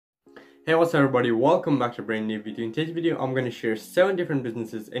Hey, what's up everybody, welcome back to a brand new video. In today's video I'm going to share 7 different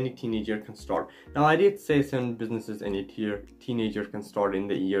businesses any teenager can start. Now I did say 7 businesses any teenager can start in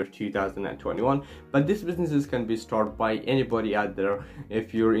the year 2021, but these businesses can be started by anybody out there.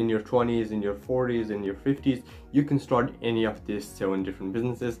 If you're in your 20s, in your 40s, in your 50s, you can start any of these 7 different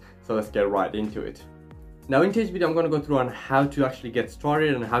businesses. So let's get right into it. Now in today's video I'm going to go through on how to actually get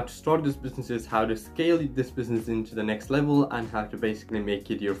started and how to start these businesses, how to scale this business into the next level, and how to basically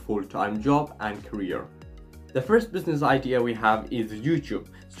make it your full-time job and career. The first business idea we have is YouTube.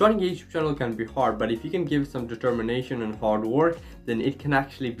 Starting a YouTube channel can be hard, but if you can give some determination and hard work, then it can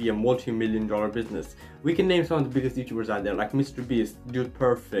actually be a multi-million-dollar business. We can name some of the biggest YouTubers out there like Mr. Beast, Dude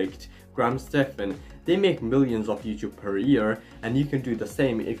Perfect, Graham Stephan. They make millions of YouTube per year, and you can do the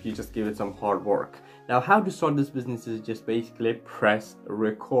same if you just give it some hard work. Now how to start this business is just basically press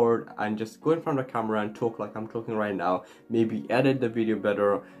record and just go in front of the camera and talk like I'm talking right now. Maybe edit the video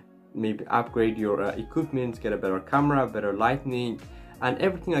better, maybe upgrade your equipment, get a better camera, better lighting, and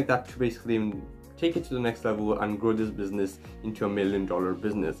everything like that to basically take it to the next level and grow this business into $1 million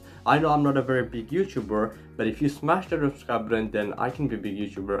business. I know I'm not a very big YouTuber, but if you smash the subscribe button, then I can be a big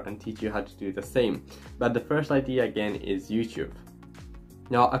YouTuber and teach you how to do the same. But the first idea again is YouTube.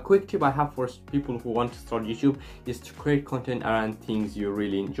 Now a quick tip I have for people who want to start YouTube is to create content around things you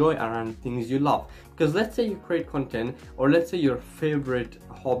really enjoy, around things you love. Because let's say you create content, or let's say your favorite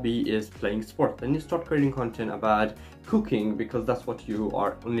hobby is playing sports, then you start creating content about cooking because that's what you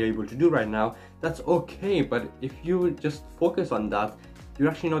are only able to do right now. That's okay, but if you just focus on that, you're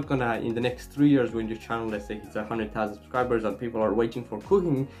actually not gonna, in the next 3 years when your channel, let's say it's 100,000 subscribers and people are waiting for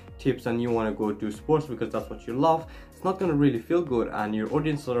cooking tips and you want to go do sports because that's what you love, it's not gonna really feel good, and your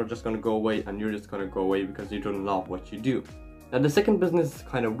audience are just gonna go away and you're just gonna go away because you don't love what you do. Now the second business is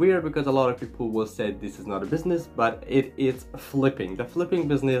kind of weird because a lot of people will say this is not a business, but it is flipping. The flipping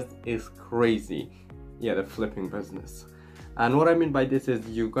business is crazy. Yeah, the flipping business. And what I mean by this is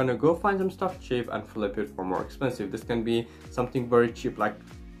you're gonna go find some stuff cheap and flip it for more expensive. This can be something very cheap like,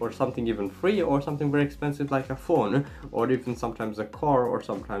 or something even free, or something very expensive like a phone, or even sometimes a car, or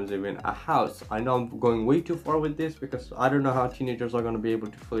sometimes even a house. I know I'm going way too far with this because I don't know how teenagers are going to be able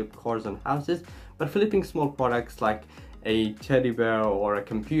to flip cars and houses, but flipping small products like a teddy bear or a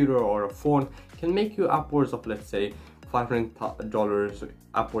computer or a phone can make you upwards of, let's say, $500,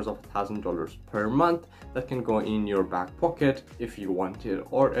 upwards of $1,000 per month that can go in your back pocket if you want it,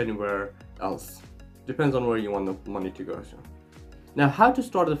 or anywhere else. Depends on where you want the money to go to. Now how to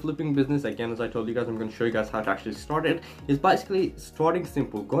start the flipping business, again as I told you guys, I'm going to show you guys how to actually start it. It's basically starting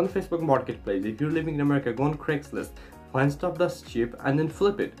simple. Go on Facebook Marketplace. If you're living in America, go on Craigslist, find stuff that's cheap and then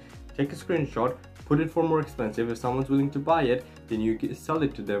flip it. Take a screenshot, put it for more expensive. If someone's willing to buy it, then you can sell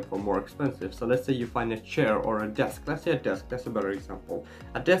it to them for more expensive. So let's say you find a chair or a desk. Let's say a desk, that's a better example.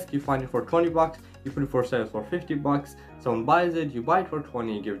 A desk, you find it for 20 bucks, you put it for sale for 50 bucks, someone buys it, you buy it for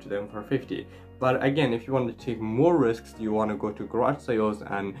 20, you give it to them for 50. But again, if you want to take more risks, you want to go to garage sales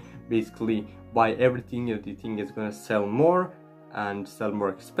and basically buy everything that you think is going to sell more and sell more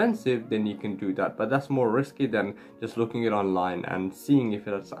expensive, then you can do that. But that's more risky than just looking it online and seeing if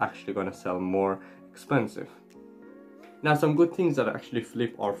it's actually going to sell more expensive. Now some good things that actually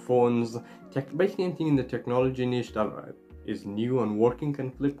flip are phones, basically anything in the technology niche that is new and working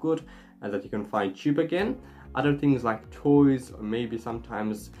can flip good and that you can find cheap again. Other things like toys, or maybe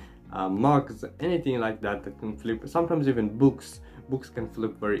sometimes mugs, anything like that that can flip. Sometimes even books can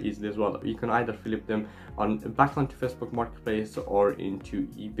flip very easily as well. You can either flip them back onto Facebook Marketplace or into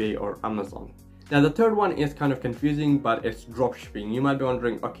eBay or Amazon. Now the third one is kind of confusing, but it's dropshipping. You might be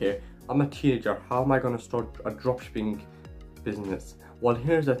wondering, okay, I'm a teenager, how am I going to start a dropshipping business? Well,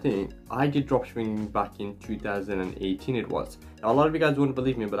 here's the thing, I did dropshipping back in 2018 it was. Now, a lot of you guys wouldn't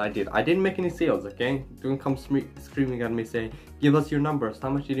believe me, but I did. I didn't make any sales, okay? Don't come screaming at me saying, give us your numbers,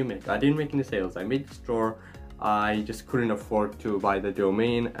 how much did you make? I didn't make any sales. I made the store, I just couldn't afford to buy the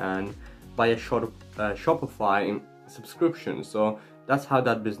domain and buy a Shopify subscription. So that's how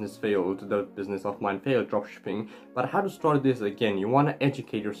that business failed. The business of mine failed, dropshipping. But how to start this, again, you want to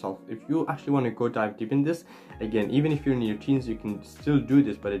educate yourself. If you actually want to go dive deep in this, again, even if you're in your teens, you can still do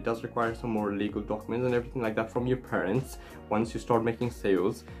this, but it does require some more legal documents and everything like that from your parents once you start making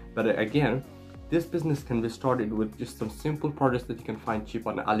sales. But again, this business can be started with just some simple products that you can find cheap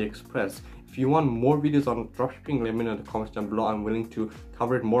on AliExpress. If you want more videos on dropshipping, let me know in the comments down below. I'm willing to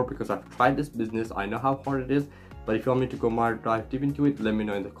cover it more because I've tried this business. I know how hard it is. But if you want me to go more dive deep into it, let me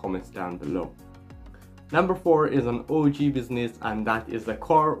know in the comments down below. Number 4 is an OG business, and that is the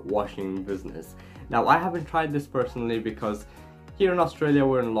car washing business. Now I haven't tried this personally because here in Australia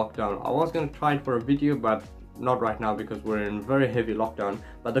we're in lockdown. I was going to try it for a video, but not right now because we're in very heavy lockdown,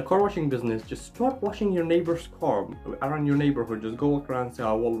 but the car washing business, just start washing your neighbor's car around your neighborhood. Just go walk around and say,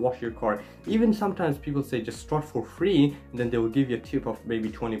 I will wash your car. Even sometimes people say just start for free, and then they will give you a tip of maybe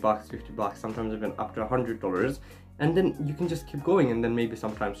 20 bucks, 50 bucks, sometimes even up to $100. And then you can just keep going, and then maybe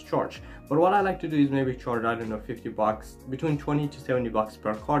sometimes charge. But what I like to do is maybe charge, I don't know, 50 bucks, between 20 to 70 bucks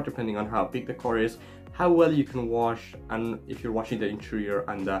per car, depending on how big the car is, how well you can wash, and if you're washing the interior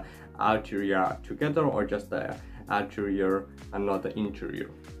and the exterior together, or just the exterior and not the interior.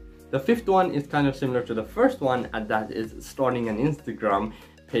 The fifth one is kind of similar to the first one, and that is starting an Instagram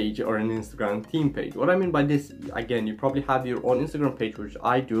page or an Instagram theme page. What I mean by this, again, you probably have your own Instagram page, which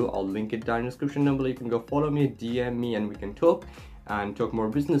I do. I'll link it down in the description down below. You can go follow me, DM me, and we can talk and talk more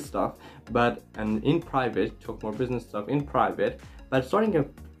business stuff, and in private, talk more business stuff in private. But starting a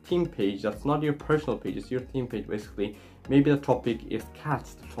theme page, that's not your personal page, it's your theme page basically. Maybe the topic is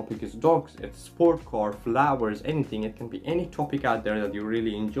cats, the topic is dogs, it's sport car, flowers, anything. It can be any topic out there that you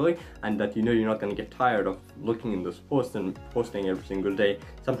really enjoy and that you know you're not going to get tired of looking in those posts and posting every single day.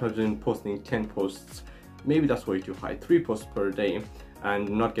 Sometimes even posting 10 posts, maybe that's way too high, 3 posts per day, and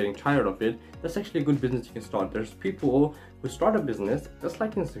not getting tired of it. That's actually a good business you can start. There's people who start a business just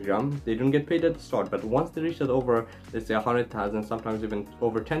like Instagram. They don't get paid at the start, but once they reach that over, let's say 100,000, sometimes even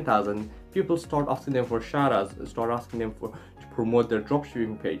over 10,000, people start asking them for shout-outs, start asking them to promote their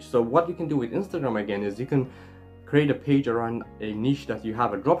dropshipping page. So what you can do with Instagram again is you can create a page around a niche that you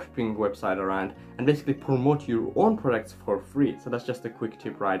have a dropshipping website around, and basically promote your own products for free. So that's just a quick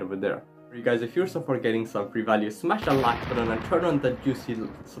tip right over there. You guys, if you're so far getting some free value, smash that like button and turn on that juicy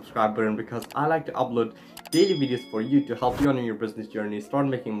subscribe button, because I like to upload daily videos for you to help you on your business journey, start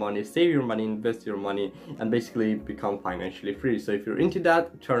making money, save your money, invest your money, and basically become financially free. So if you're into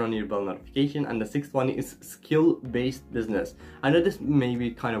that, turn on your bell notification. And the sixth one is skill-based business. I know this may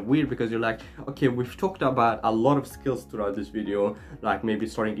be kind of weird because you're like, okay, we've talked about a lot of skills throughout this video, like maybe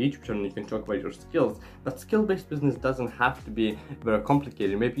starting a YouTube channel, you can talk about your skills, but skill-based business doesn't have to be very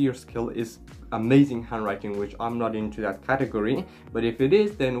complicated. Maybe your skill is amazing handwriting, which I'm not into that category, but if it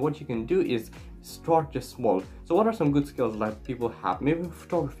is, then what you can do is start just small. So what are some good skills like people have? Maybe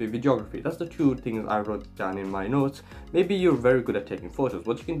photography, videography. That's the 2 things I wrote down in my notes. Maybe you're very good at taking photos.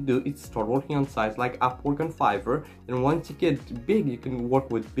 What you can do is start working on sites like Upwork and Fiverr. And once you get big, you can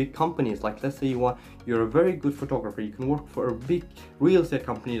work with big companies. Like let's say you're a very good photographer, you can work for a big real estate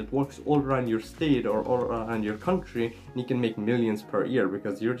company that works all around your state or around your country, and you can make millions per year,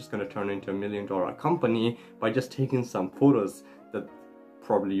 because you're just going to turn into a $1 million company by just taking some photos that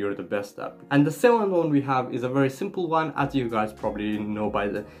probably you're the best at. And the 7th one we have is a very simple one. As you guys probably know by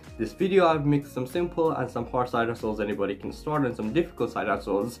this video, I've mixed some simple and some hard side hustles anybody can start, and some difficult side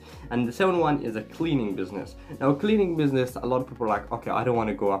hustles. And the 7th one is a cleaning business. Now a cleaning business, a lot of people are like, okay, I don't want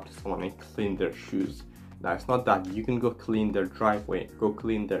to go up to someone and clean their shoes. Now it's not that. You can go clean their driveway, go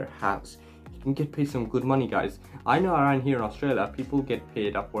clean their house. You can get paid some good money, guys. I know around here in Australia, people get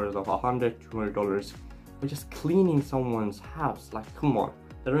paid upwards of $100, $200 for just cleaning someone's house. Like, come on.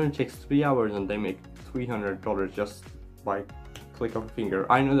 That only takes 3 hours and they make $300 just by click of a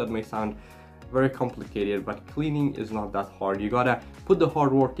finger. I know that may sound very complicated, but cleaning is not that hard. You gotta put the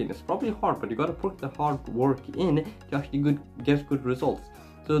hard work in. It's probably hard, but you gotta put the hard work in to actually get good results.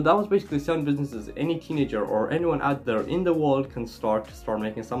 So that was basically 7 businesses any teenager or anyone out there in the world can start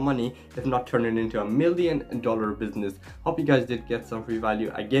making some money, if not turn it into a $1 million business. Hope you guys did get some free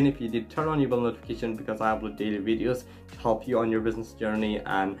value. Again, if you did, turn on your bell notification, because I upload daily videos to help you on your business journey,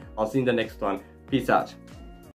 and I'll see you in the next one. Peace out.